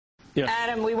Yes.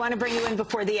 Adam, we want to bring you in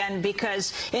before the end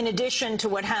because in addition to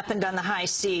what happened on the high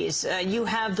seas, you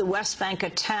have the West Bank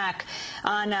attack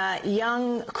on a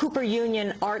young Cooper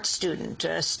Union art student,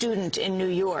 a student in New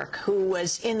York who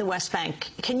was in the West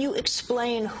Bank. Can you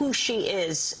explain who she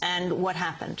is and what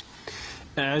happened?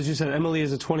 As you said, Emily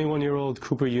is a 21-year-old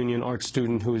Cooper Union art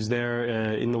student who is there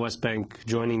in the West Bank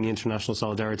joining the International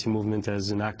Solidarity Movement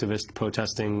as an activist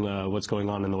protesting what's going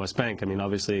on in the West Bank. I mean,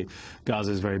 obviously,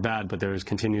 Gaza is very bad, but there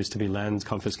continues to be land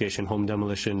confiscation, home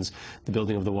demolitions, the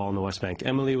building of the wall in the West Bank.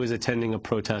 Emily was attending a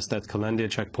protest at Qalandiya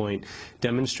checkpoint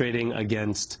demonstrating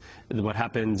against what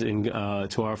happened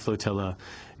to our flotilla.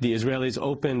 The Israelis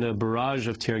opened a barrage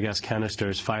of tear gas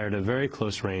canisters fired at very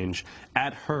close range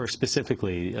at her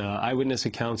specifically. Eyewitness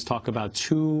accounts talk about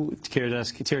 2 tear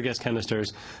gas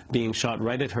canisters being shot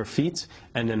right at her feet,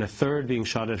 and then a third being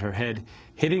shot at her head,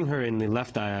 hitting her in the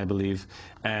left eye, I believe.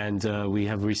 And we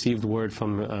have received word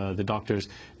from the doctors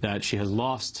that she has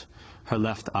lost her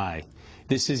left eye.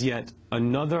 This is yet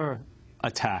another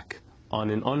attack on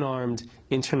an unarmed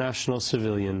international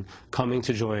civilian coming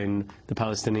to join the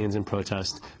Palestinians in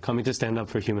protest, coming to stand up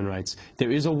for human rights.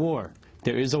 There is a war.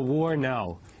 There is a war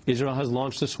now. Israel has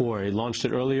launched this war. It launched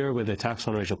it earlier with attacks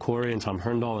on Rachel Corrie and Tom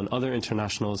Herndal and other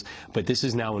internationals, but this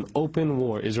is now an open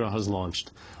war Israel has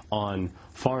launched on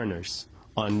foreigners.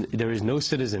 There is no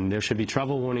citizen. There should be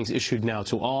travel warnings issued now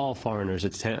to all foreigners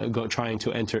trying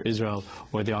to enter Israel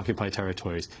or the occupied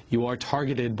territories. You are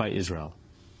targeted by Israel.